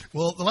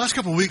Well, the last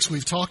couple of weeks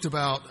we've talked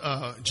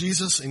about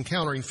Jesus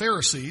encountering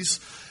Pharisees.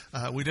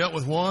 We dealt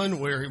with one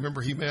where, remember,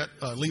 he met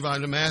Levi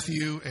and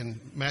Matthew, and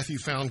Matthew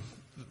the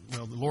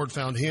Lord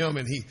found him,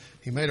 and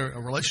he made a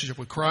relationship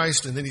with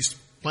Christ, and then he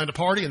planned a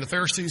party, and the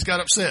Pharisees got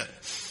upset,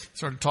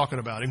 started talking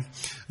about him.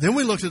 Then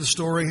we looked at the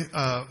story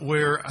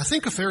where I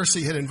think a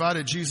Pharisee had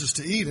invited Jesus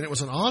to eat, and it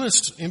was an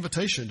honest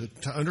invitation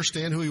to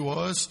understand who he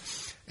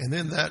was. And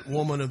then that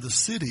woman of the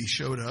city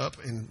showed up,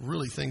 and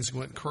really things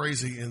went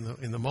crazy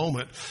in the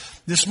moment.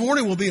 This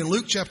morning we'll be in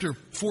Luke chapter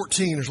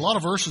 14. There's a lot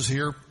of verses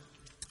here.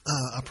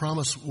 I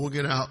promise we'll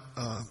get out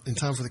in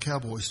time for the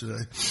Cowboys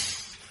today.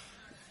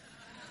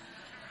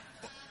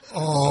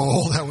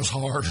 Oh, that was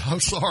hard.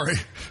 I'm sorry.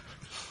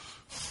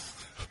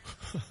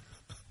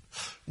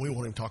 We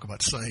won't even talk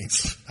about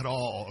saints at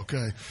all,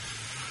 okay?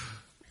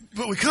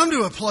 But we come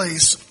to a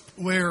place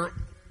where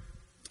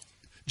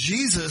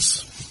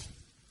Jesus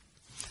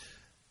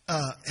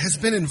has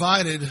been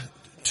invited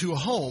to a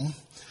home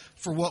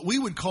for what we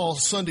would call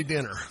Sunday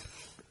dinner.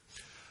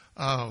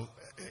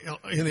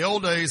 In the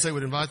old days, they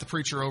would invite the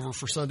preacher over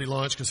for Sunday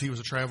lunch because he was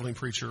a traveling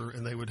preacher,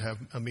 and they would have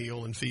a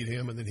meal and feed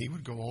him, and then he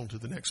would go on to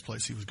the next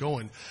place he was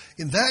going.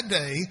 In that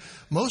day,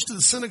 most of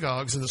the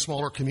synagogues in the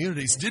smaller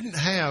communities didn't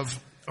have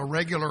a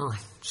regular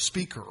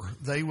speaker.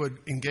 They would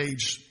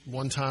engage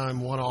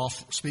one-time,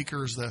 one-off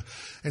speakers.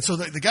 And so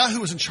the guy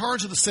who was in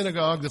charge of the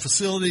synagogue, the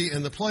facility,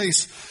 and the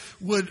place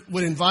would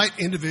invite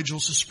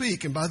individuals to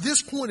speak. And by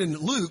this point in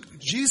Luke,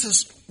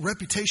 Jesus'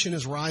 reputation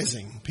is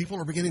rising. People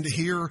are beginning to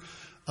hear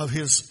of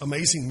his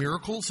amazing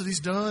miracles that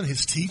he's done,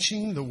 his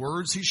teaching, the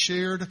words he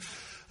shared.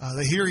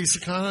 They hear he's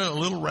kind of a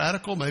little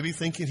radical, maybe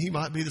thinking he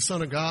might be the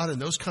Son of God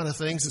and those kind of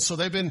things. And so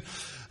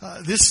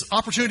this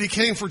opportunity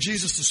came for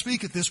Jesus to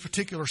speak at this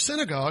particular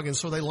synagogue, and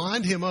so they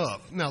lined him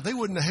up. Now, they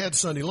wouldn't have had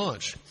Sunday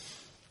lunch.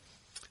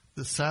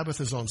 The Sabbath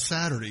is on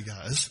Saturday,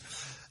 guys,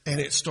 and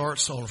it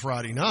starts on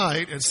Friday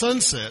night at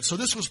sunset. So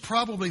this was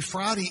probably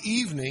Friday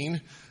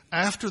evening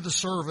after the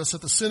service at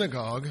the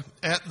synagogue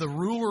at the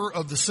ruler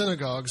of the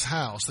synagogue's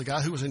house, the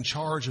guy who was in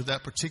charge of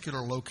that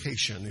particular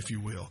location, if you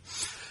will.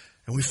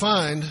 And we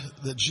find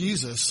that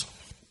Jesus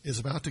is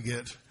about to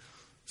get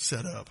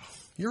set up.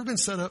 You ever been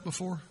set up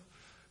before?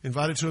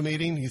 Invited to a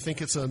meeting, you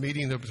think it's a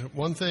meeting of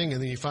one thing,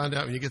 and then you find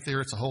out when you get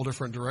there it's a whole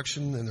different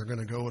direction, and they're going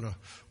to go in a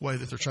way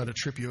that they're trying to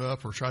trip you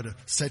up or try to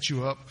set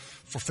you up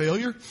for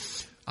failure.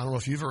 I don't know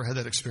if you've ever had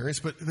that experience,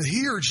 but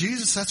here,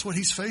 Jesus, that's what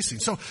he's facing.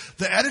 So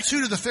the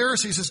attitude of the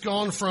Pharisees has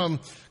gone from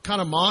kind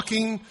of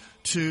mocking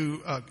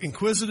to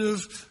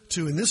inquisitive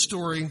to, in this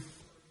story,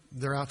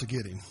 they're out to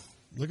get him.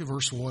 Look at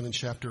verse 1 in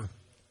chapter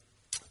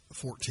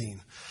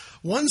 14.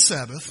 One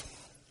Sabbath,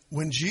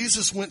 when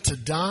Jesus went to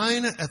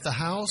dine at the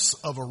house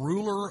of a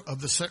ruler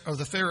of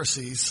the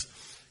Pharisees,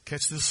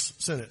 catch this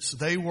sentence,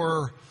 they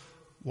were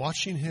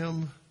watching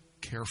him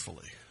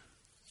carefully.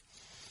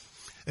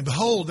 And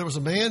behold, there was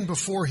a man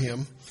before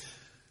him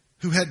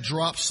who had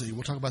dropsy.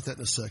 We'll talk about that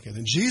in a second.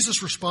 And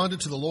Jesus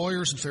responded to the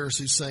lawyers and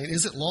Pharisees, saying,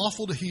 is it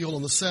lawful to heal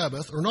on the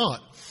Sabbath or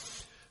not?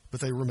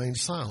 But they remained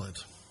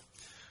silent.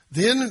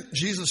 Then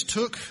Jesus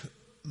took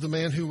the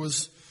man who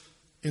was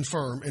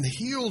infirm and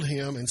healed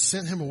him and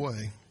sent him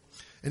away.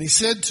 And he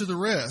said to the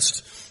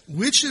rest,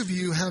 which of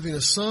you, having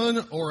a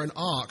son or an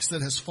ox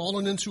that has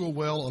fallen into a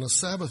well on a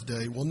Sabbath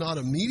day, will not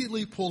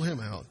immediately pull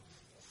him out?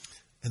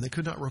 And they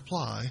could not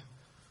reply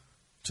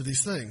to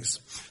these things.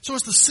 So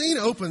as the scene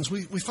opens,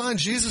 we find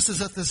Jesus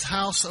is at this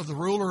house of the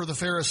ruler of the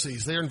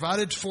Pharisees. They're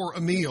invited for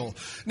a meal.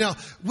 Now,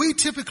 we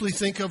typically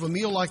think of a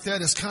meal like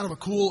that as kind of a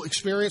cool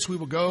experience. We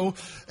will go,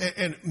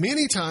 and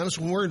many times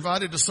when we're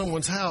invited to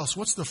someone's house,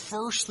 what's the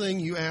first thing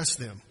you ask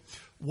them?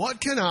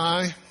 What can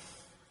I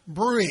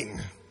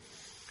bring?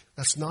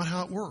 That's not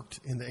how it worked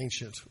in the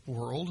ancient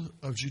world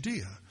of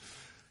Judea.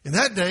 In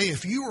that day,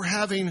 if you were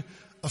having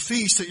a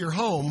feast at your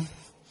home,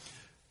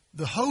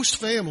 the host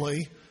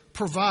family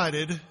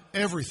provided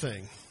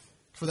everything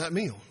for that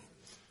meal.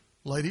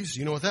 Ladies,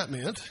 you know what that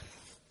meant.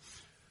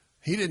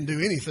 He didn't do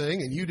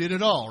anything and you did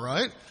it all,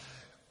 right?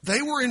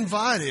 They were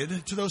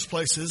invited to those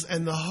places,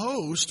 and the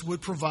host would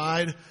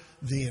provide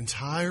the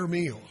entire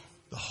meal,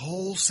 the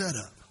whole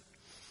setup.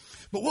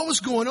 But what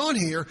was going on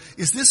here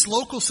is this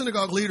local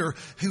synagogue leader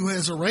who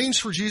has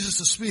arranged for Jesus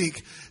to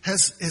speak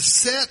has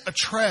set a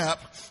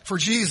trap for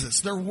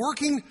Jesus. They're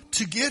working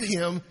to get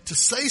him to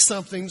say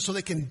something so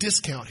they can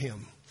discount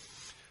him.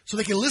 So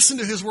they can listen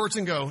to his words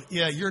and go,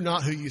 yeah, you're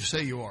not who you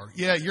say you are.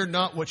 Yeah, you're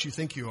not what you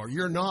think you are.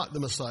 You're not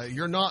the Messiah.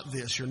 You're not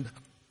this. You're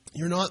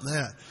not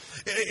that.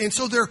 And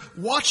so they're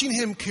watching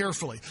him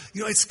carefully.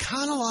 You know, it's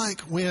kind of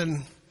like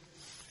when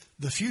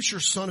the future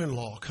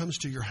son-in-law comes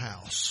to your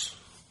house.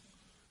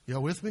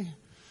 Y'all with me?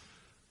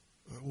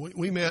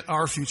 We met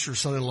our future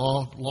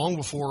son-in-law long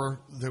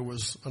before there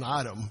was an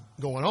item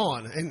going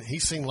on. And he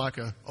seemed like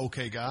a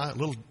okay guy, a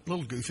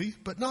little goofy,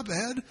 but not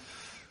bad.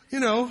 You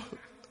know,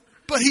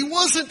 but he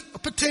wasn't a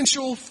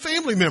potential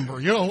family member.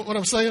 You know what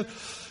I'm saying?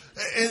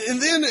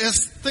 And then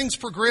as things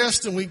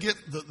progressed and we get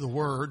the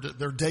word that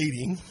they're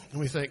dating, and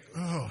we think,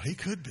 oh, he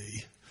could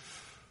be.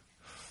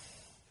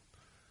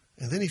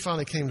 And then he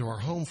finally came to our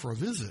home for a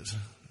visit.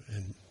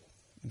 And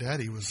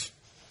Daddy was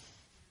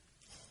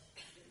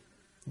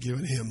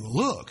giving him the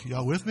look.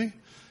 Y'all with me?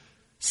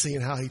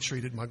 Seeing how he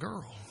treated my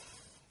girl.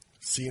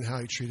 Seeing how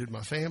he treated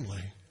my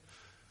family.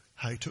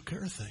 How he took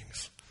care of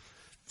things.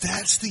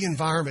 That's the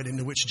environment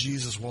into which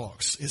Jesus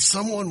walks. Is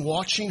someone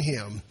watching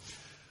him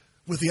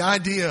with the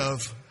idea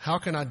of, how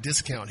can I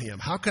discount him?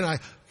 How can I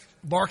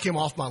bark him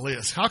off my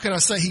list? How can I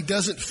say he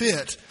doesn't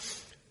fit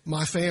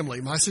my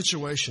family, my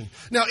situation?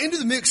 Now, into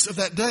the mix of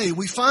that day,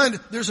 we find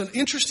there's an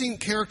interesting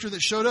character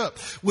that showed up.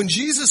 In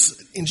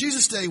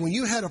Jesus' day, when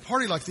you had a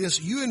party like this,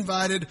 you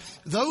invited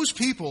those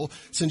people.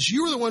 Since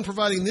you were the one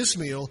providing this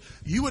meal,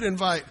 you would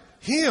invite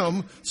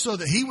him so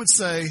that he would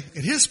say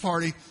at his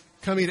party,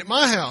 come eat at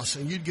my house,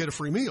 and you'd get a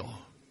free meal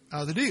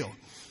out of the deal.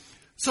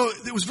 So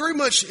it was very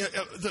much,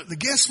 the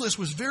guest list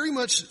was very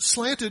much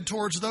slanted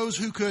towards those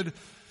who could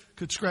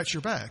scratch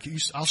your back.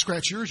 I'll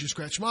scratch yours, you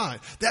scratch mine.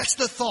 That's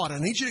the thought. I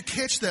need you to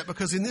catch that,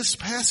 because in this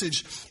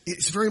passage,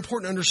 it's very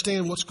important to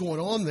understand what's going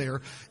on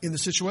there in the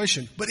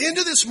situation. But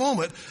into this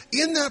moment,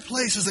 in that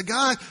place is a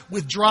guy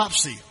with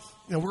dropsy.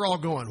 Now we're all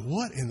going,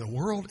 what in the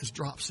world is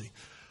dropsy?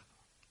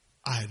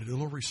 I had to do a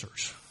little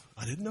research.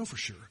 I didn't know for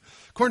sure.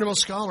 According to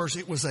most scholars,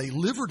 it was a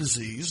liver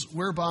disease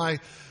whereby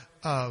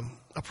a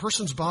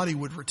person's body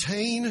would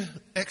retain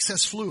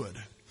excess fluid.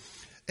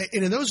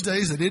 And in those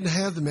days, they didn't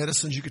have the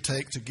medicines you could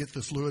take to get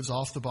the fluids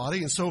off the body.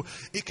 And so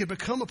it could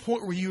become a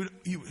point where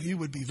you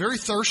would be very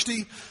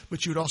thirsty,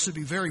 but you would also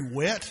be very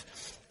wet,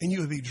 and you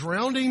would be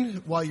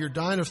drowning while you're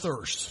dying of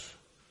thirst.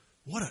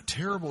 What a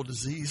terrible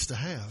disease to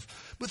have.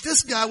 But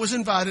this guy was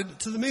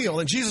invited to the meal,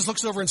 and Jesus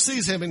looks over and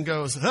sees him and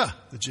goes, the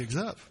jig's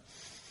up.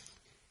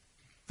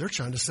 They're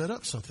trying to set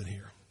up something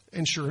here.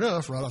 And sure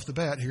enough, right off the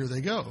bat, here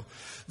they go.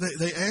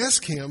 They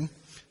ask him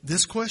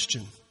this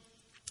question: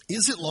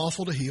 is it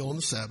lawful to heal on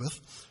the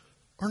Sabbath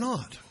or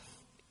not?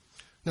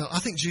 Now, I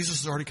think Jesus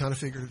has already kind of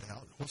figured it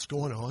out, what's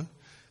going on.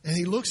 And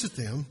he looks at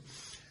them,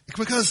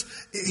 because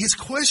his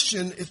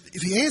question,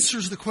 if he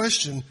answers the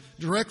question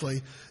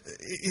directly,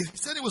 if he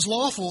said it was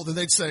lawful, then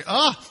they'd say,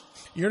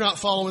 you're not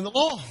following the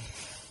law.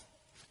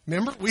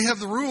 Remember, we have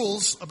the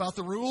rules about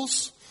the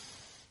rules.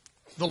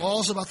 The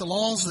laws about the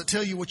laws that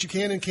tell you what you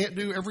can and can't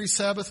do every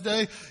Sabbath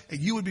day,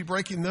 and you would be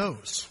breaking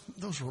those.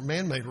 Those were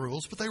man-made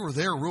rules, but they were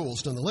their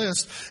rules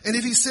nonetheless. And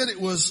if he said it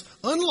was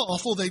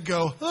unlawful, they'd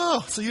go,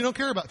 so you don't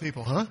care about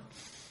people, huh?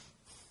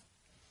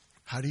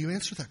 How do you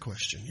answer that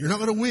question? You're not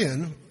going to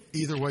win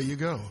either way you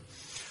go.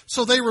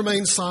 So they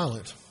remained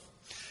silent.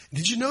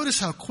 Did you notice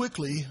how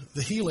quickly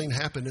the healing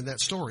happened in that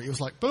story? It was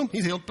like, boom,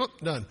 he's healed, boom,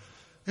 done.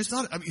 It's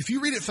not. If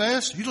you read it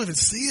fast, you don't even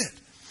see it.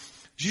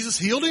 Jesus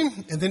healed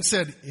him and then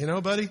said,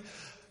 buddy,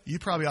 you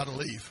probably ought to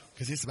leave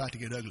because it's about to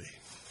get ugly.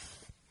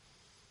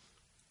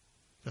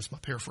 That's my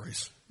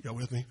paraphrase. Y'all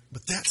with me?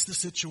 But that's the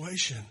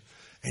situation.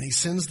 And he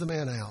sends the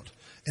man out.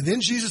 And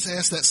then Jesus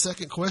asked that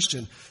second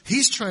question.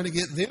 He's trying to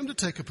get them to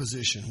take a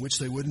position, which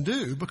they wouldn't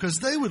do because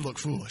they would look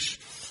foolish.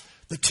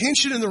 The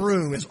tension in the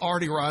room is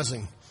already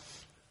rising.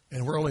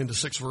 And we're only into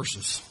 6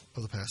 verses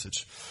of the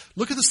passage.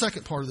 Look at the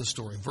second part of the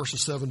story,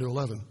 verses 7 to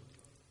 11.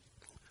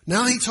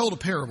 Now he told a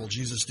parable,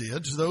 Jesus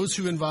did, to those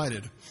who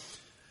invited.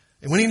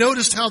 And when he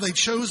noticed how they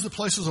chose the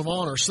places of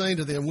honor, saying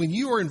to them, when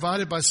you are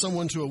invited by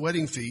someone to a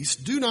wedding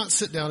feast, do not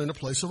sit down in a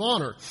place of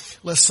honor,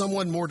 lest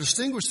someone more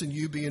distinguished than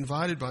you be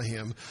invited by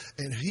him.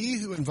 And he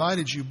who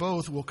invited you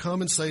both will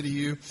come and say to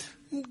you,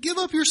 give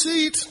up your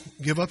seat,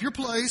 give up your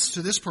place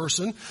to this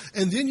person,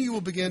 and then you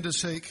will begin to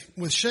take,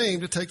 with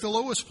shame, to take the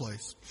lowest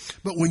place.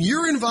 But when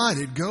you're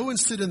invited, go and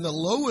sit in the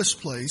lowest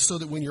place so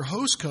that when your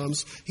host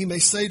comes, he may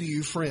say to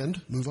you,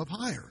 friend, move up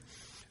higher.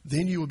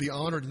 Then you will be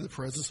honored in the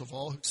presence of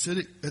all who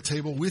sit at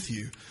table with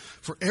you.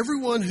 For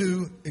everyone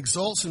who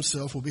exalts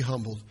himself will be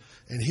humbled,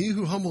 and he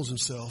who humbles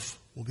himself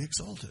will be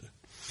exalted.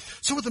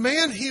 So with the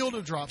man healed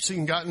of dropsy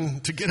and gotten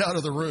to get out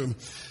of the room,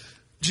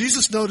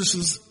 Jesus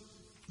notices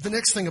the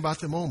next thing about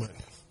the moment.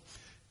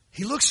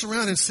 He looks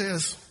around and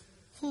says,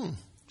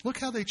 look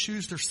how they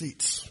choose their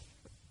seats.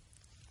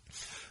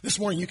 This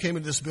morning you came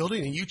into this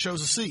building and you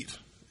chose a seat.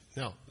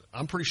 Now,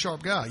 I'm a pretty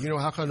sharp guy. You know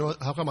how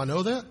come I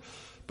know that?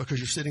 Because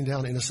you're sitting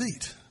down in a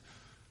seat.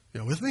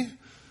 You with me?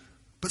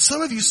 But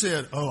some of you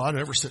said, I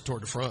never sit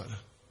toward the front.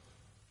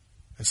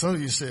 And some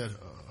of you said,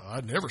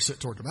 I'd never sit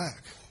toward the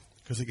back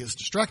because it gets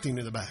distracting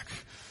in the back.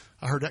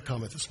 I heard that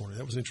comment this morning.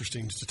 That was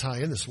interesting to tie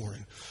in this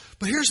morning.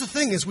 But here's the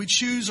thing is we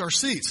choose our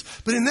seats.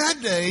 But in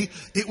that day,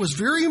 it was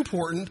very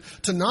important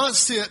to not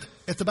sit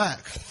at the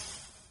back.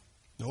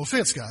 No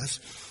offense, guys.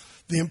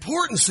 The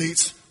important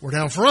seats were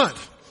down front,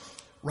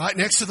 right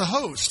next to the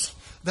host.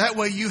 That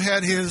way you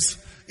had his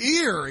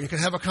ear. You could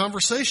have a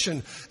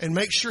conversation and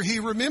make sure he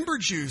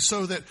remembered you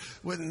so that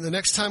when the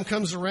next time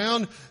comes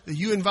around,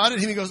 you invited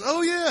him. He goes,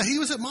 oh yeah, he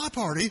was at my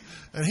party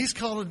and he's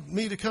called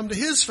me to come to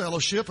his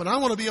fellowship and I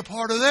want to be a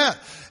part of that.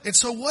 And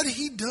so what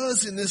he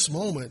does in this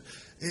moment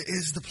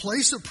is the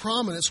place of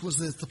prominence was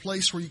the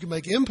place where you can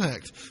make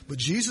impact. But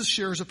Jesus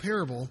shares a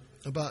parable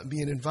about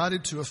being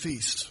invited to a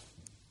feast.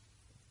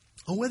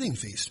 A wedding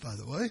feast, by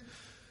the way.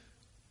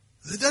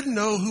 He doesn't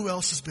know who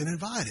else has been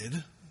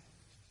invited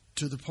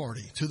to the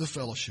party, to the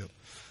fellowship.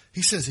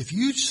 He says, if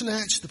you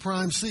snatch the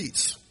prime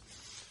seats,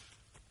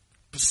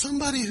 but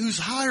somebody who's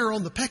higher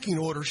on the pecking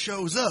order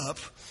shows up,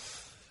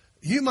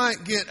 you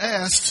might get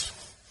asked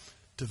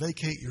to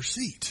vacate your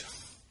seat.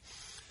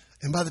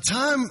 And by the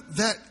time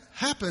that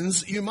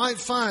happens, you might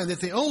find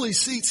that the only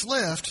seats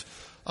left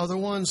are the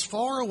ones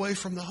far away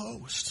from the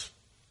host.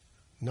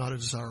 Not a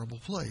desirable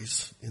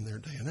place in their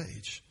day and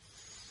age.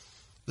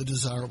 The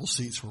desirable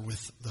seats were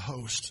with the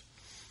host.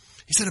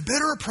 He said, a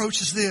better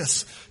approach is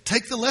this.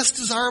 Take the less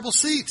desirable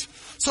seat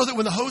so that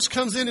when the host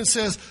comes in and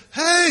says,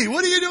 hey,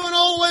 what are you doing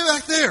all the way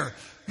back there?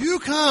 You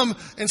come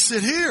and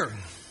sit here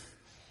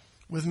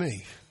with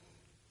me.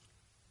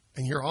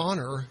 And your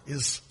honor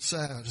is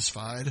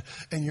satisfied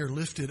and you're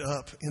lifted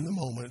up in the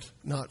moment,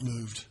 not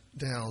moved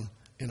down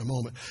in a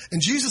moment.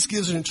 And Jesus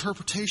gives an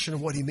interpretation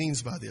of what he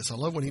means by this. I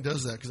love when he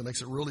does that because it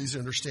makes it real easy to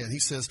understand. He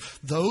says,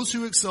 those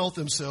who exalt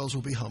themselves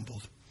will be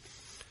humbled,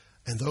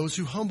 and those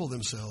who humble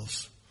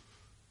themselves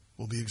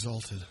will be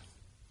exalted.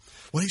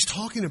 What he's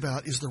talking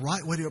about is the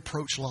right way to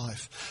approach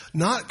life.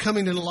 Not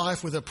coming into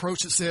life with an approach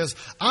that says,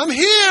 I'm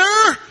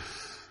here.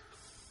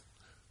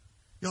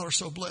 Y'all are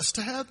so blessed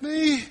to have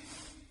me.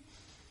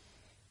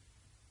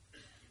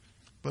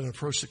 But an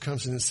approach that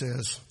comes in and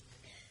says,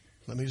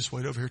 let me just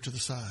wait over here to the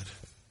side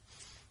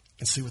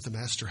and see what the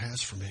master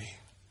has for me.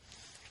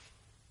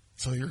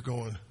 So you're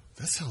going,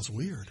 that sounds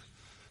weird.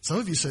 Some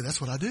of you say,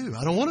 that's what I do.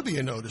 I don't want to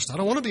be noticed. I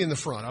don't want to be in the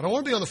front. I don't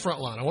want to be on the front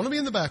line. I want to be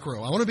in the back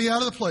row. I want to be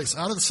out of the place,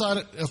 out of the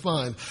side of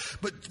mine.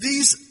 But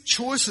these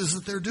choices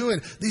that they're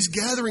doing, these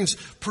gatherings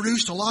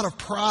produced a lot of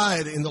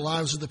pride in the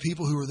lives of the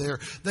people who were there.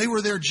 They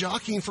were there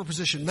jockeying for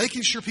position,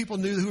 making sure people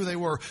knew who they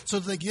were so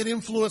that they get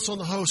influence on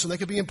the host and they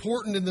could be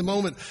important in the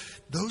moment.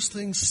 Those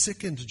things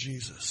sickened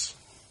Jesus.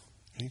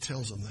 And he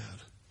tells them that.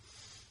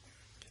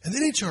 And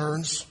then he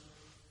turns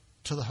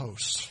to the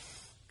host.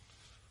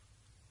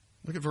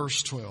 Look at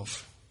verse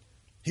 12.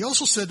 He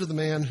also said to the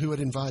man who had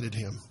invited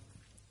him,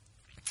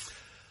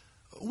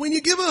 when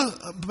you give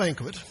a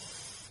banquet,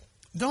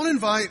 don't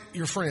invite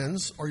your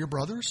friends or your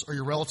brothers or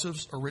your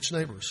relatives or rich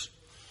neighbors.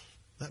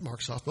 That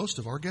marks off most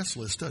of our guest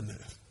list, doesn't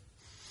it?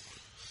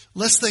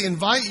 Lest they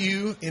invite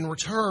you in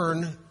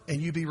return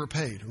and you be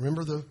repaid.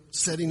 Remember the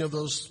setting of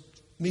those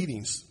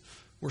meetings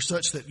were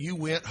such that you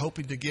went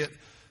hoping to be able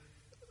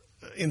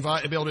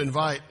to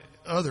invite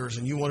others,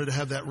 and you wanted to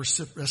have that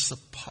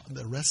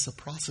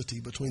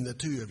reciprocity between the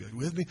two of you.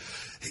 With me?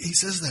 He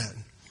says that.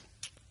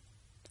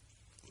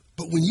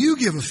 But when you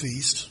give a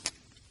feast,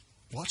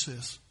 watch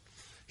this.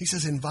 He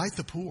says, invite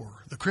the poor,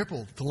 the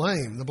crippled, the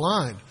lame, the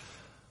blind,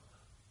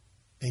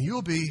 and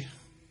you'll be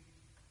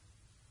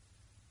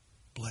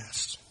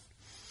blessed.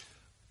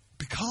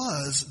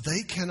 Because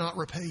they cannot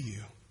repay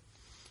you.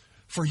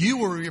 For you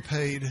will be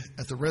repaid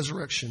at the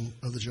resurrection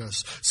of the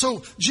just.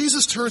 So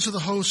Jesus turns to the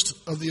host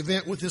of the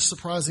event with this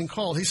surprising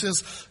call. He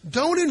says,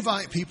 don't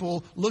invite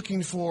people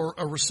looking for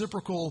a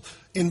reciprocal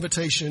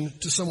invitation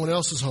to someone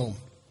else's home.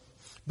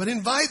 But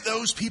invite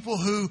those people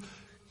who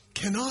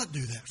cannot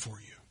do that for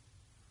you.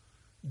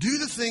 Do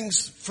the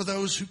things for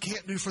those who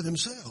can't do for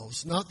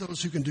themselves, not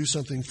those who can do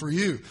something for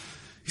you.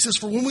 He says,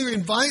 for when we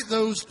invite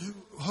those who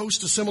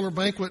host a similar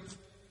banquet,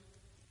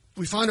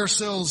 we find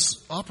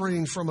ourselves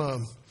operating from a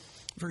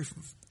very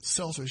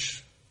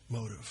selfish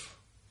motive.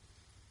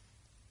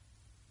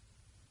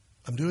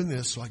 I'm doing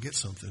this so I get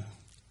something.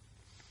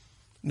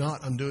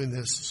 Not I'm doing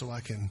this so I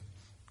can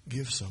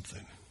give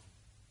something.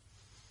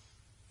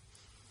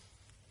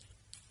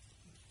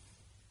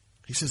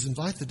 He says,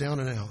 invite the down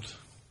and out.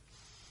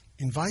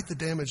 Invite the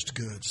damaged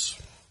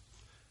goods.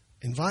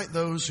 Invite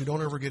those who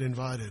don't ever get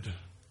invited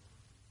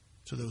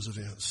to those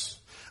events.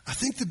 I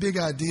think the big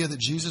idea that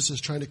Jesus is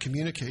trying to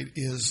communicate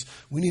is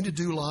we need to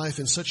do life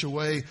in such a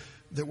way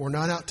that we're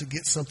not out to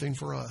get something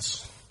for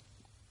us,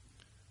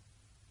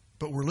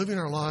 but we're living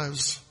our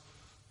lives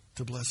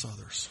to bless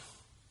others.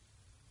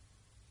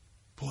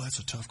 Boy, that's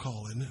a tough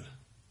call, isn't it?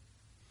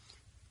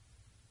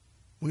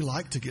 We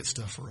like to get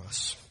stuff for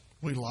us.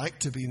 We like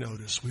to be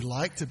noticed. We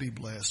like to be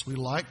blessed. We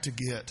like to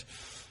get.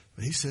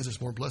 But he says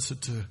it's more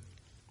blessed to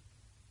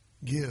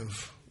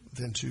give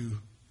than to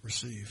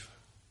receive.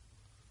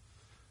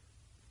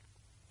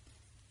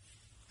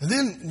 And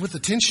then with the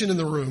tension in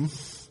the room,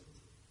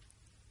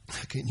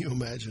 can you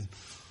imagine?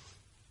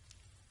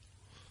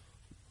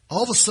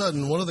 All of a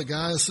sudden, one of the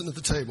guys sitting at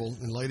the table,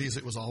 and ladies,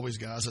 it was always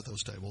guys at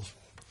those tables,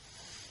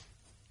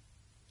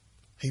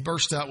 he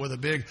burst out with a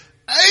big,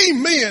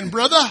 amen,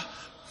 brother.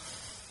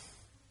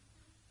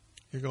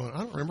 You're going, I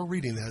don't remember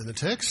reading that in the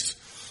text.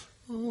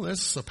 Oh,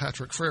 that's a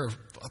Patrick Frere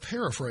a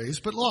paraphrase,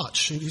 but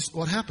watch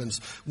what happens.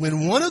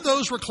 When one of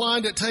those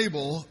reclined at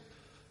table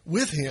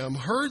with him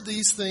heard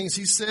these things,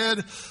 he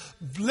said,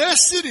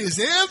 blessed is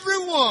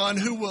everyone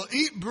who will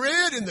eat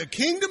bread in the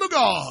kingdom of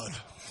God.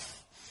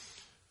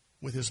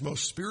 With his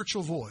most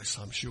spiritual voice,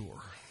 I'm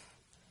sure.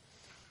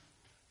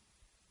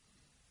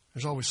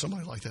 There's always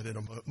somebody like that in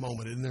a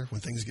moment, isn't there? When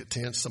things get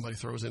tense, somebody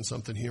throws in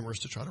something humorous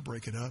to try to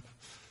break it up.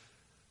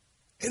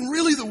 And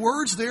really the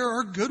words there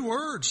are good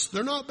words.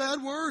 They're not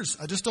bad words.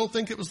 I just don't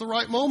think it was the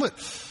right moment.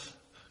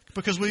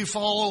 because we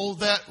follow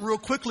that real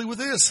quickly with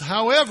this.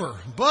 However,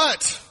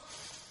 but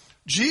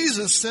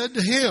Jesus said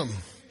to him,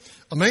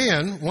 a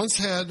man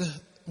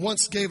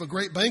once gave a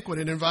great banquet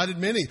and invited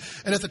many.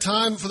 And at the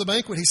time for the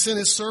banquet, he sent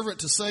his servant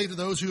to say to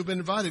those who had been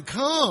invited,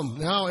 come,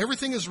 now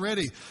everything is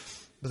ready.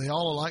 But they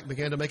all alike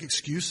began to make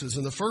excuses.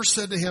 And the first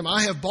said to him,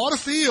 I have bought a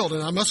field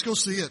and I must go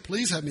see it.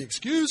 Please have me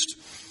excused.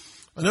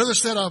 Another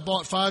said, I've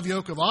bought 5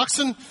 yoke of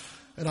oxen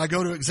and I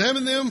go to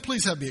examine them.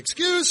 Please have me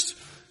excused.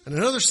 And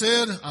another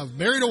said, I've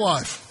married a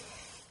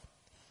wife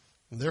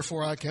and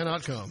therefore I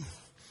cannot come.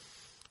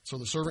 So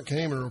the servant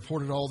came and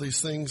reported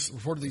these things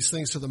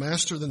to the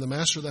master. Then the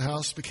master of the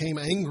house became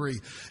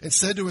angry and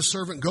said to his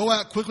servant, go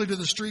out quickly to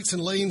the streets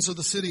and lanes of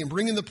the city and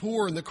bring in the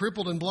poor and the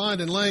crippled and blind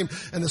and lame.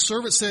 And the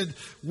servant said,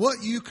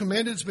 what you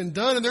commanded has been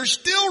done and there's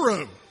still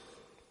room.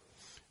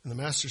 And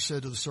the master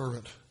said to the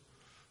servant,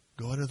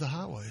 go out to the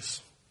highways,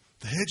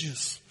 the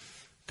hedges,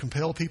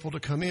 compel people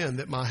to come in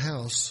that my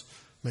house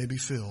may be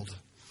filled.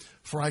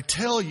 For I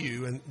tell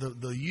you, and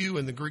the you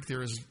in the Greek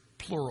there is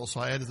plural, so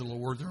I added the little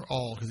word there,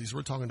 all, because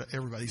we're talking to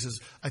everybody. He says,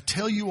 I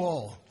tell you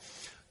all,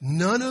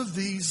 none of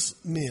these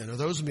men, or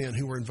those men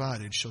who were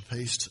invited, shall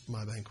taste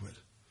my banquet.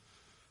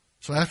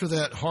 So after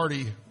that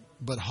hearty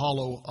but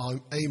hollow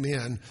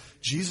amen,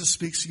 Jesus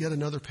speaks yet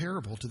another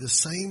parable to this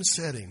same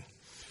setting.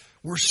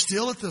 We're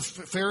still at the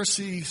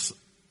Pharisees,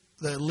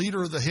 the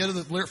leader, the head of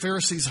the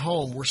Pharisees'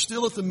 home. We're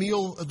still at the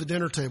meal of the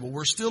dinner table.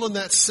 We're still in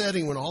that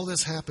setting when all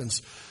this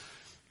happens.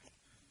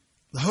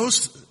 The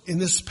host in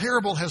this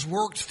parable has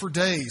worked for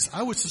days,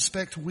 I would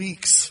suspect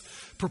weeks,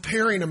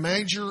 preparing a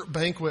major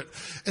banquet.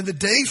 And the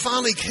day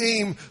finally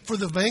came for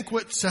the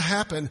banquet to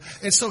happen.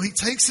 And so he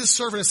takes his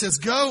servant and says,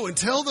 go and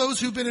tell those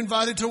who've been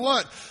invited to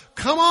what?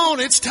 Come on,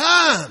 it's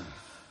time.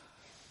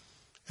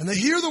 And they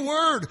hear the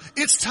word,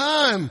 it's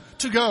time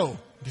to go.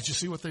 Did you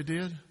see what they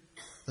did?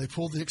 They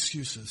pulled the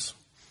excuses.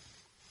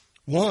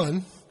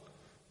 One,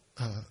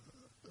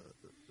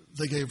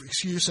 they gave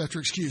excuse after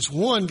excuse.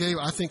 One gave,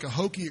 I think, a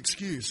hokey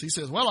excuse. He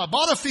says, well, I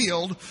bought a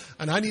field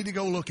and I need to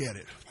go look at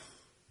it.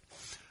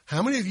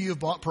 How many of you have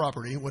bought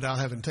property without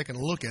having taken a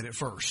look at it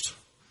first?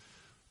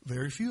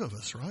 Very few of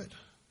us, right?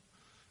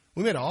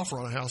 We made an offer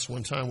on a house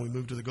one time when we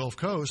moved to the Gulf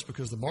Coast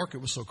because the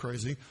market was so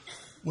crazy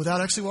without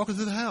actually walking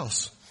through the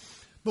house.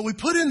 But we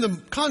put in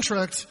the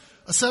contract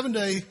a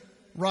 7-day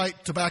right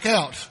to back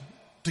out,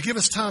 to give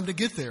us time to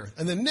get there.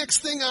 And the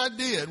next thing I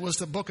did was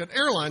to book an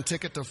airline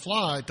ticket to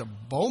fly to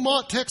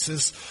Beaumont,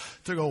 Texas,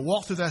 to go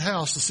walk through that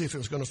house to see if it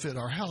was going to fit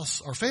our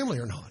house, our family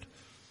or not.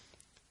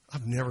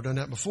 I've never done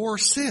that before or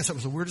since. That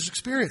was the weirdest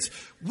experience.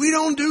 We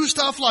don't do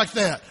stuff like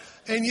that.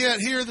 And yet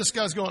here this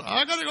guy's going,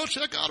 I got to go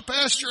check out a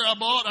pasture I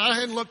bought. I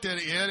hadn't looked at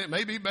it yet. It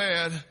may be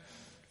bad.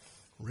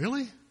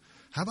 Really?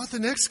 How about the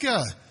next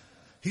guy?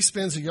 He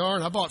spins a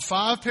yarn. I bought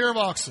 5 pair of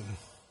oxen,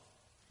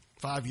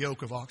 5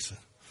 yoke of oxen.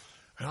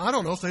 And I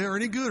don't know if they are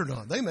any good or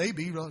not. They may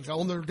be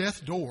on their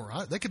death's door.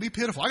 They could be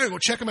pitiful. I got to go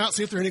check them out and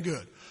see if they're any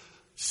good.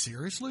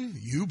 Seriously?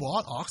 You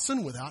bought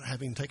oxen without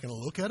having taken a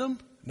look at them?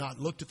 Not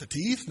looked at the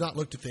teeth? Not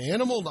looked at the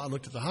animal? Not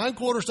looked at the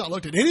hindquarters? Not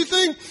looked at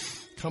anything?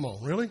 Come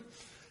on, really?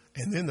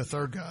 And then the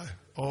third guy.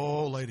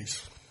 Oh,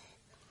 ladies.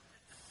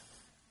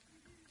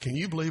 Can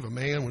you believe a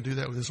man would do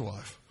that with his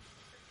wife?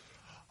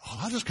 Oh,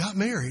 I just got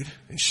married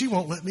and she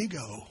won't let me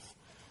go.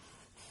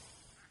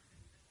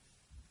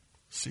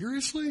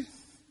 Seriously?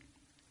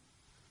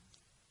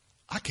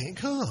 I can't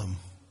come.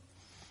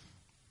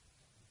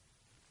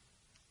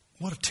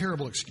 What a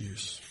terrible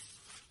excuse.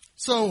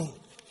 So,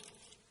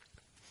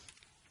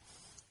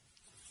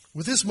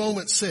 with this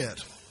moment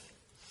set,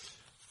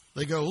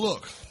 they go,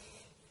 look,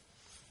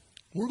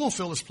 we're going to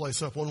fill this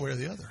place up one way or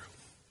the other.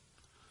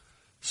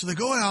 So they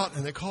go out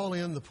and they call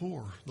in the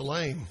poor, the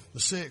lame,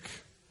 the sick.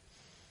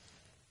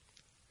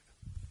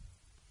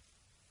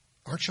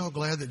 Aren't y'all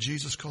glad that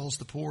Jesus calls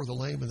the poor, the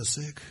lame, and the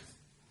sick?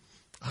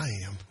 I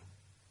am.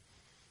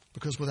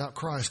 Because without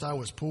Christ, I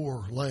was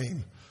poor,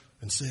 lame,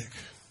 and sick.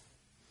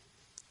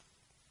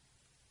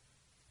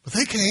 But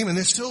they came and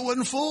it still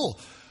wasn't full.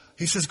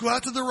 He says, go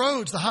out to the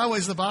roads, the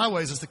highways, the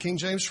byways, as the King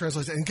James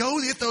translates it, and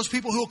go get those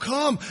people who will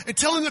come and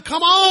tell them to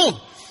come on.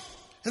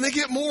 And they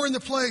get more in the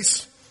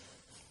place.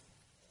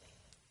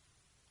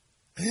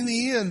 And in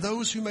the end,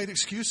 those who made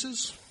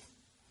excuses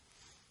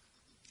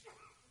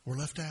were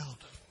left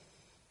out.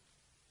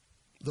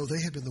 Though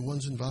they had been the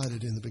ones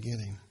invited in the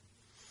beginning.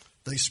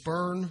 They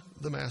spurn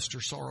the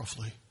master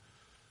sorrowfully.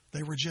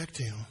 They reject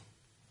him.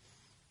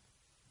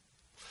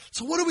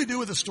 So what do we do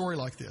with a story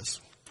like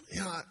this? You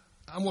know,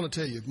 I want to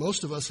tell you,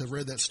 most of us have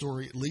read that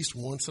story at least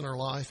once in our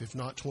life, if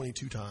not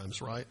 22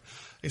 times, right?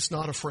 It's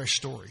not a fresh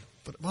story.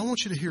 But I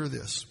want you to hear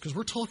this, because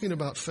we're talking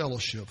about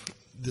fellowship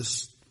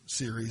this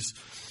series.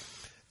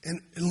 And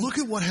look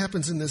at what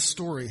happens in this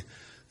story.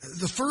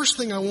 The first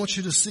thing I want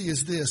you to see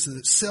is this,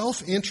 that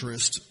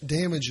self-interest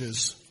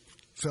damages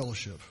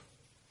fellowship.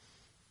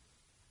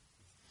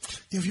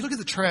 You know, if you look at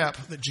the trap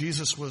that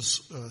Jesus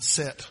was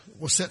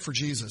set for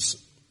Jesus,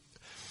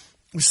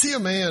 we see a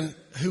man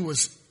who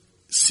was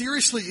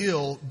seriously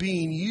ill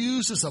being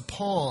used as a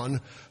pawn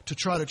to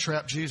try to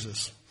trap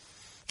Jesus.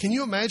 Can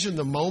you imagine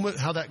the moment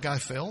how that guy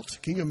felt?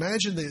 Can you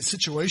imagine the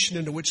situation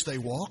into which they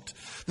walked?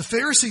 The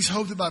Pharisees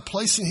hoped that by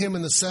placing him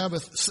in the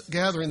Sabbath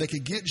gathering, they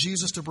could get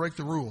Jesus to break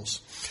the rules.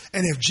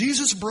 And if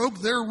Jesus broke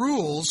their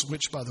rules,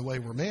 which, by the way,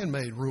 were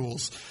man-made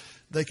rules,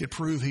 they could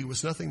prove he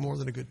was nothing more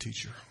than a good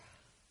teacher.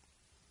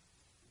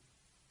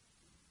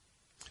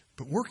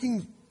 But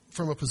working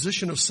from a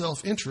position of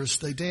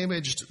self-interest, they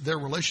damaged their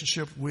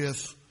relationship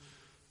with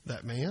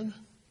that man,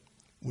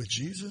 with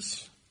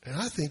Jesus, and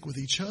I think with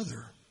each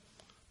other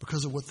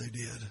because of what they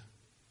did.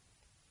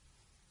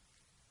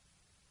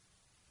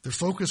 Their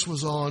focus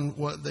was on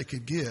what they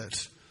could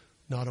get,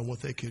 not on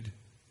what they could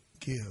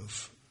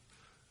give.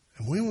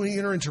 And when we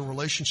enter into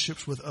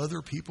relationships with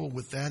other people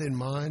with that in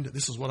mind,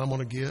 this is what I'm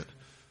going to get,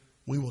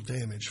 we will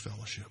damage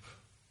fellowship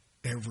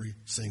every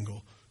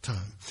single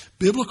time.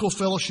 Biblical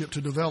fellowship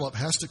to develop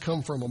has to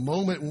come from a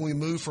moment when we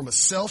move from a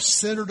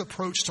self-centered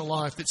approach to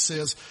life that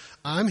says,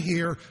 I'm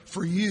here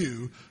for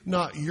you,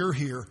 not you're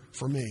here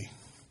for me.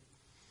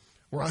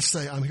 Where I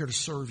say, I'm here to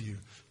serve you,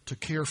 to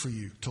care for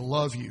you, to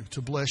love you,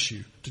 to bless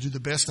you, to do the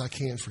best I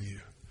can for you.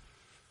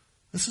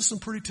 This is some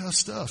pretty tough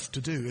stuff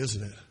to do,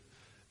 isn't it?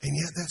 And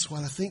yet that's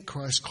what I think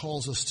Christ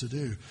calls us to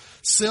do.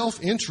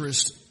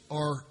 Self-interests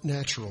are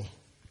natural.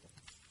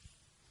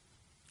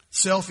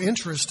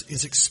 Self-interest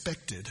is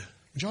expected.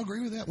 Would y'all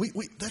agree with that?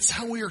 That's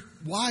how we are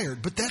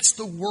wired, but that's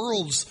the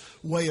world's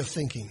way of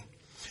thinking.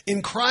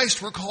 In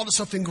Christ, we're called to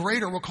something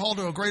greater. We're called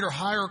to a greater,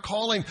 higher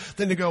calling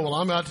than to go, well,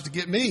 I'm out to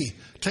get me,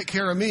 take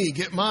care of me,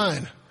 get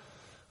mine.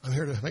 I'm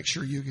here to make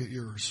sure you get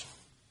yours.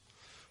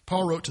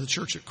 Paul wrote to the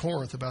church at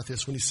Corinth about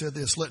this when he said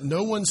this, let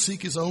no one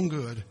seek his own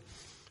good,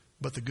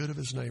 but the good of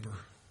his neighbor.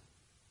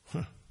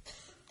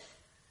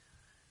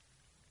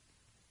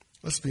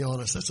 Let's be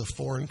honest, that's a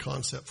foreign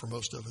concept for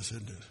most of us,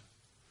 isn't it?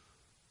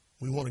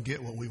 We want to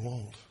get what we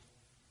want.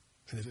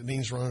 And if it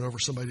means running over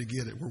somebody to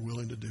get it, we're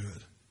willing to do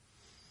it.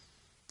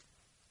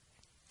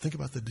 Think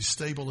about the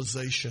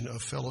destabilization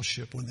of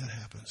fellowship when that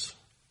happens.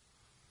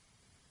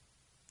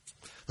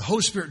 The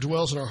Holy Spirit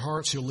dwells in our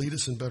hearts. He'll lead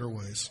us in better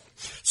ways.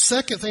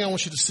 Second thing I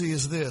want you to see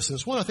is this, and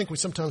it's one I think we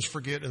sometimes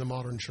forget in the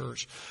modern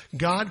church.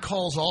 God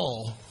calls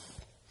all.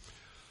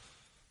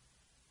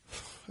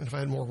 And if I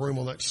had more room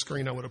on that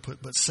screen, I would have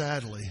put, but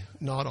sadly,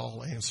 not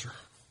all answer.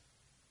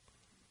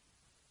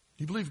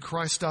 Do you believe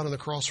Christ died on the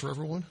cross for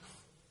everyone?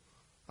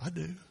 I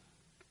do.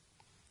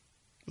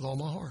 With all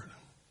my heart.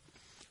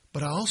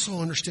 But I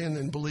also understand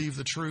and believe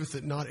the truth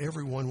that not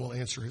everyone will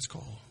answer his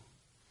call.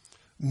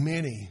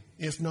 Many,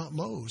 if not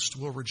most,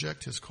 will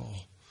reject his call.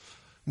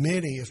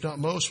 Many, if not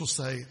most, will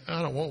say,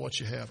 I don't want what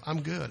you have.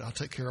 I'm good. I'll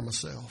take care of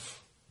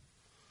myself.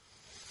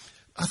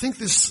 I think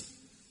this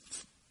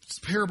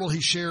parable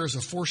he shares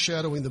of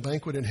foreshadowing the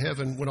banquet in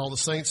heaven when all the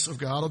saints of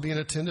God will be in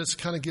attendance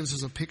kind of gives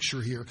us a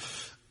picture here.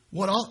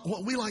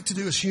 What we like to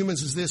do as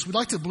humans is this. We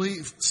like to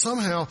believe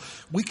somehow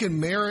we can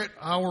merit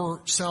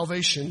our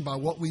salvation by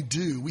what we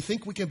do. We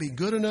think we can be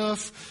good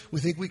enough.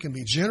 We think we can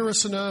be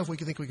generous enough. We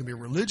think we can be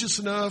religious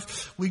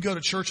enough. We go to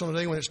church on a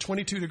day when it's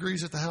 22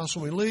 degrees at the house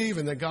when we leave,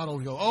 and then God will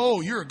go,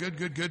 oh, you're a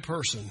good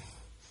person.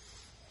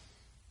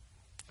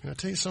 Can I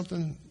tell you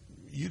something?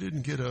 You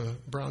didn't get a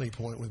brownie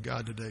point with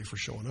God today for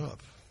showing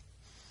up.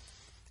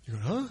 You're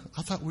going, huh?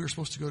 I thought we were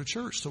supposed to go to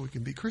church so we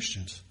can be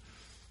Christians.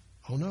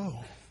 Oh,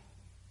 no.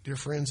 Dear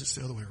friends, it's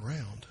the other way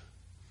around.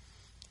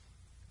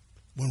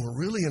 When we're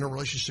really in a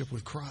relationship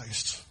with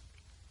Christ,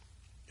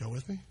 y'all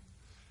with me?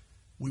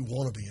 We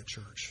want to be at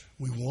church.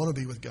 We want to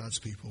be with God's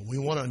people. We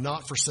want to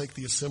not forsake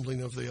the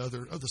assembling of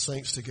the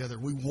saints together.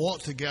 We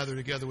want to gather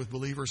together with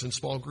believers in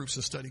small groups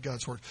and study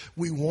God's Word.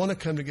 We want to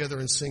come together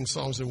and sing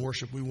songs and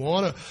worship. We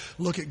want to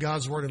look at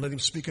God's Word and let Him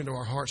speak into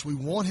our hearts. We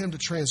want Him to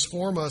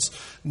transform us,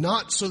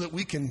 not so that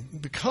we can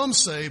become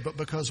saved, but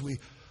because we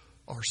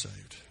are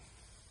saved.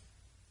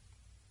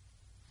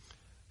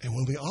 And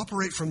when we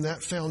operate from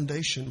that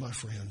foundation, my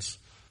friends,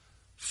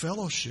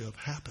 fellowship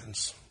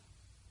happens.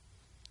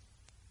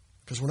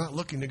 Because we're not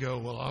looking to go,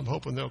 well, I'm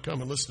hoping they'll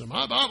come and listen to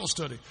my Bible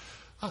study.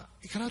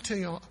 Can I tell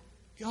y'all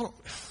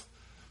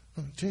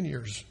 10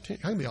 years, I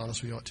can be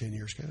honest with y'all at 10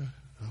 years, can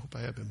I? I hope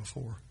I have been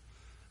before.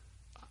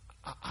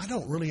 I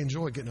don't really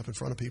enjoy getting up in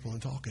front of people and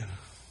talking.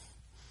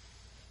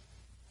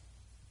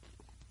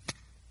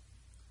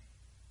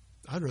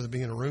 I'd rather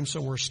be in a room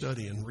somewhere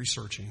studying,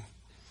 researching.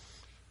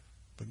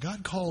 But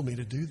God called me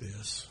to do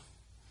this.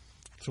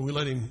 So we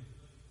let Him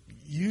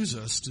use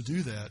us to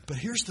do that. But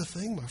here's the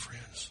thing, my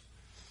friends.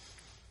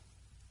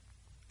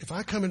 If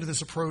I come into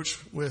this approach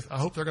with, I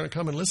hope they're going to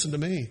come and listen to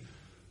me,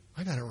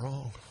 I got it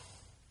wrong.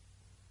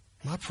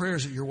 My prayer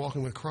is that you're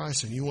walking with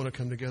Christ and you want to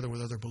come together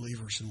with other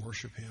believers and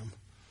worship Him.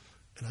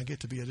 And I get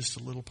to be just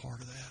a little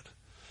part of that.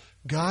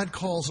 God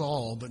calls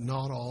all, but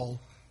not all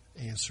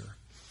answer.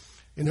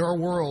 In our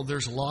world,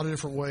 there's a lot of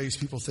different ways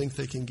people think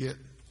they can get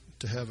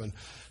to heaven.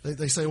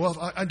 They say, well,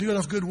 if I do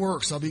enough good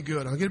works, I'll be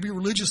good. I'm going to be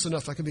religious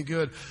enough, I can be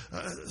good.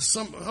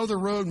 Some other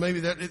road, maybe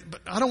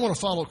but I don't want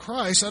to follow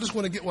Christ. I just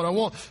want to get what I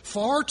want.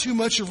 Far too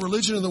much of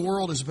religion in the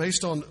world is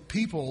based on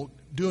people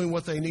doing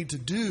what they need to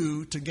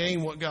do to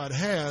gain what God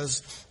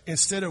has,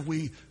 instead of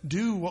we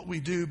do what we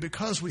do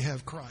because we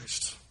have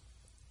Christ.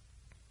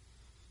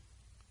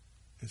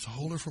 It's a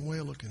whole different way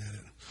of looking at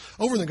it.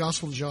 Over in the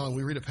Gospel of John,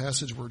 we read a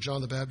passage where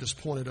John the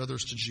Baptist pointed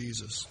others to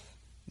Jesus,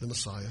 the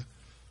Messiah,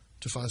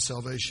 to find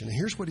salvation. And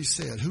here's what he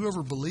said: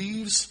 whoever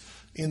believes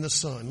in the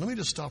Son. Let me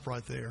just stop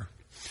right there.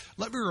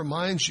 Let me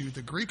remind you,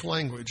 the Greek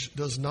language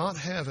does not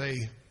have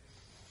a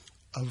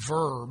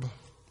verb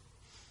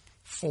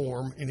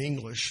form in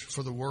English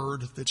for the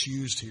word that's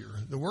used here.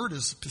 The word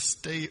is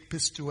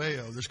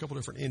pistueo. There's a couple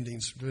different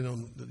endings depending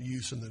on the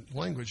use in the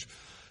language.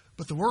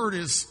 But the word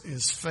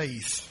is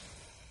faith.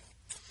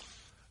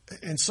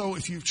 And so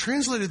if you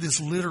translated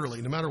this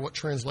literally, no matter what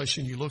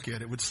translation you look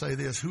at, it would say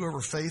this: whoever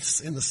faiths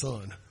in the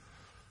Son.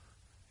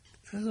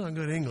 That's not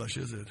good English,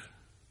 is it?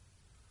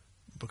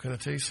 But can I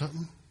tell you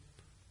something?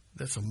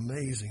 That's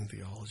amazing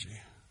theology.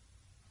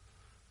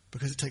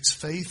 Because it takes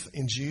faith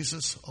in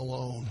Jesus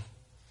alone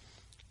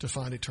to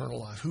find eternal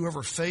life.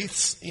 Whoever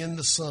faiths in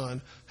the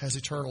Son has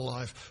eternal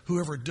life.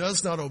 Whoever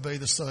does not obey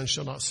the Son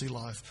shall not see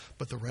life,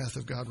 but the wrath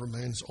of God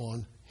remains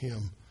on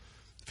him.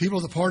 People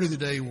at the party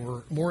today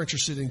were more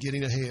interested in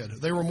getting ahead.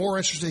 They were more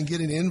interested in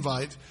getting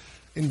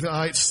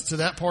invites to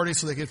that party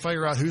so they could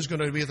figure out who's going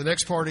to be at the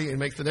next party and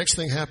make the next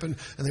thing happen,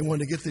 and they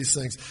wanted to get these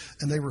things.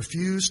 And they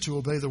refused to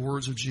obey the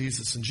words of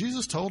Jesus. And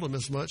Jesus told them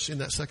as much in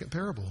that second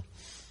parable.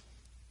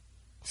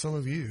 Some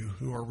of you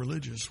who are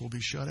religious will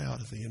be shut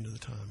out at the end of the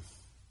time.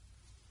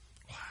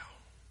 Wow.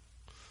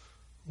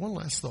 One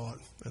last thought,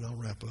 and I'll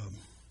wrap up.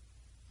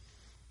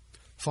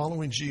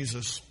 Following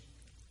Jesus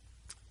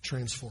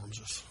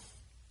transforms us.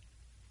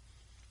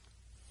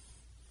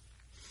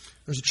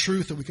 There's a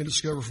truth that we can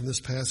discover from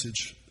this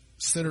passage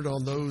centered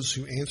on those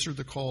who answered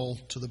the call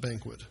to the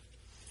banquet.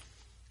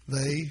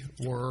 They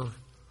were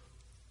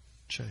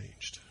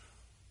changed.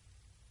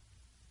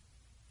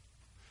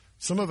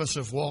 Some of us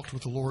have walked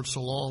with the Lord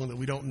so long that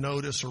we don't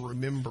notice or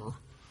remember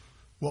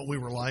what we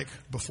were like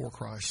before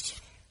Christ.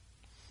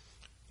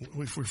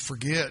 We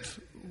forget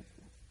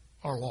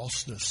our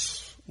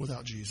lostness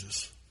without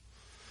Jesus.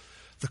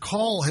 The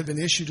call had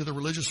been issued to the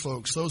religious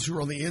folks, those who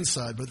were on the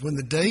inside, but when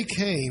the day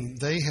came,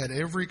 they had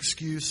every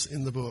excuse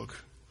in the book.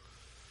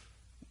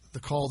 The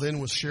call then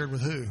was shared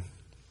with who?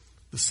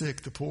 The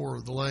sick, the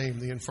poor, the lame,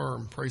 the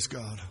infirm. Praise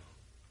God.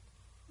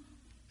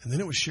 And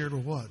then it was shared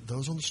with what?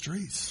 Those on the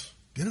streets.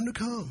 Get them to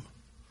come.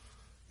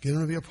 Get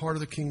them to be a part of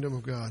the kingdom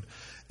of God.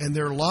 And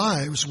their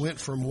lives went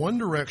from one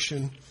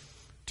direction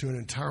to an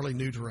entirely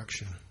new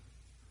direction.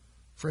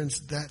 Friends,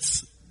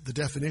 that's the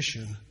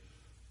definition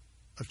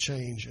of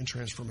change and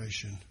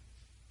transformation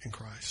in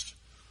Christ.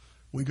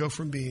 We go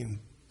from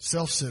being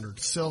self-centered,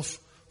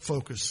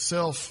 self-focused,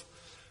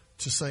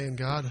 to saying,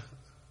 God,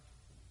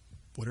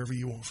 whatever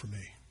you want from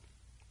me,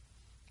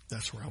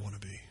 that's where I want to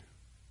be.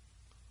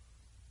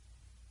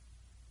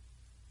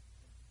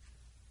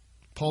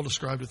 Paul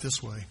described it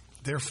this way: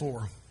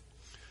 therefore,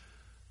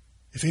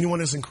 if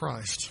anyone is in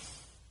Christ,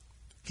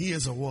 he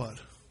is a what?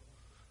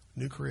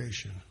 New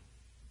creation.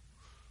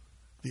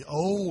 The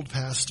old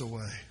passed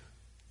away.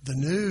 The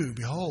new,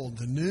 behold,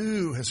 the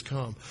new has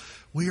come.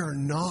 We are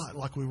not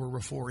like we were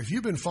before. If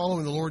you've been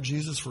following the Lord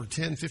Jesus for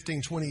 10,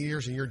 15, 20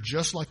 years and you're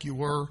just like you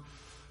were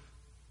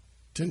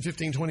 10,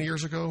 15, 20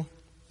 years ago,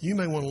 you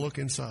may want to look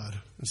inside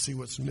and see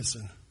what's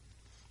missing.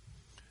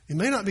 It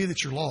may not be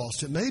that you're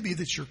lost. It may be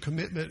that your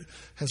commitment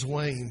has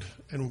waned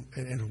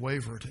and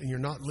wavered and you're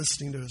not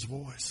listening to his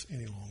voice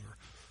any longer.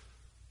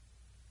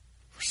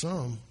 For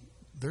some,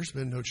 there's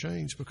been no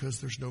change because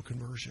there's no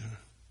conversion.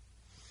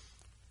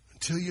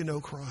 Until you know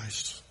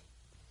Christ,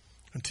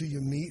 until you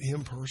meet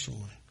him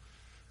personally,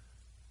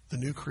 the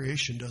new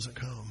creation doesn't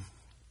come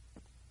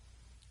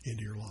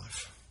into your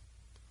life.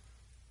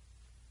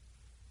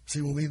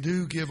 See, when we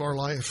do give our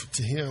life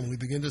to him, we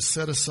begin to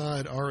set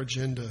aside our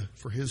agenda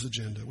for his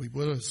agenda. We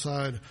put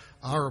aside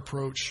our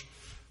approach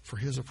for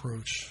his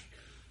approach.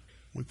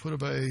 We put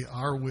away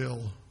our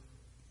will,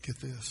 get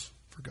this,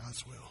 for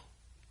God's will.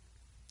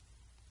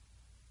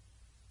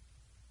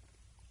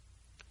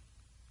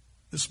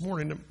 This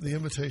morning, the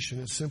invitation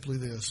is simply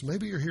this.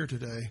 Maybe you're here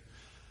today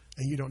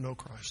and you don't know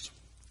Christ.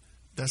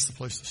 That's the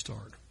place to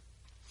start.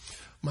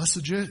 My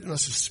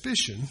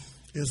suspicion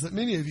is that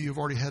many of you have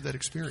already had that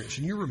experience.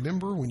 And you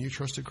remember when you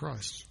trusted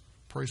Christ.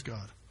 Praise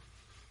God.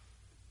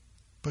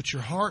 But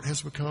your heart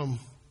has become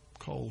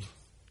cold.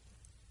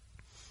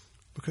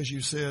 Because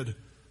you said,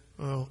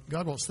 well,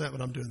 God wants that,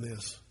 but I'm doing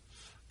this.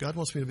 God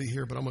wants me to be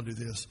here, but I'm going to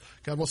do this.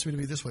 God wants me to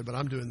be this way, but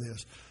I'm doing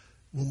this.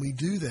 When we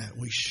do that,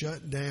 we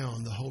shut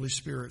down the Holy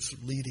Spirit's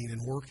leading and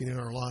working in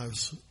our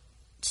lives,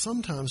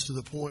 sometimes to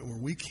the point where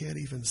we can't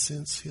even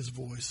sense his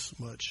voice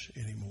much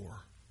anymore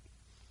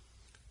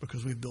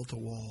because we've built a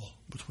wall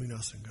between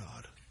us and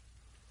God.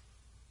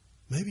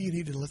 Maybe you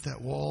need to let that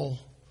wall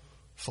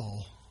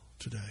fall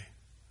today.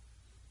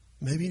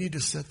 Maybe you need to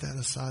set that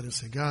aside and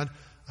say, God,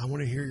 I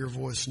want to hear your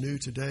voice new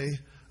today.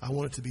 I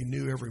want it to be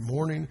new every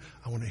morning.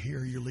 I want to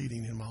hear you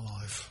leading in my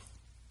life.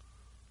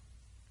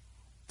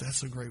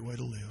 That's a great way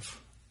to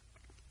live.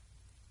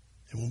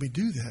 And when we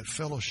do that,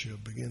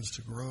 fellowship begins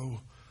to grow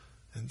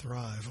and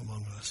thrive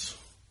among us.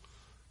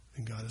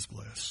 And God is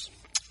blessed.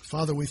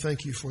 Father, we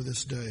thank you for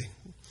this day,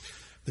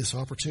 this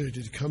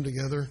opportunity to come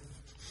together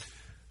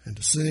and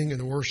to sing and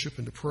to worship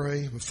and to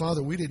pray. But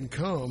Father, we didn't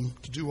come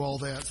to do all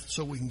that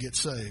so we can get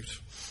saved.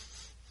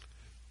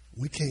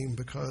 We came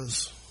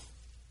because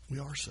we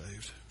are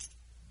saved,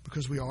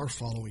 because we are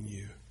following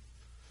you.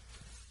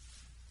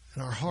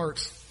 And our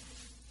hearts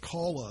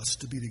call us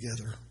to be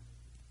together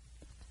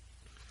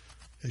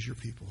as your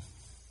people.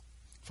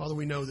 Father,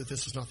 we know that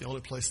this is not the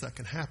only place that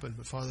can happen,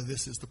 but Father,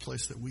 this is the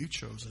place that we've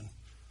chosen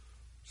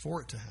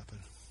for it to happen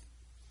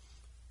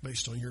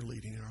based on your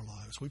leading in our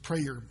lives. We pray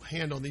your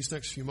hand on these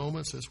next few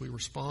moments as we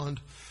respond,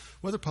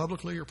 whether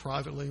publicly or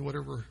privately,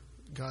 whatever,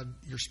 God,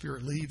 your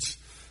Spirit leads.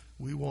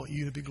 We want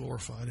you to be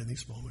glorified in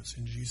these moments.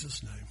 In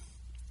Jesus' name.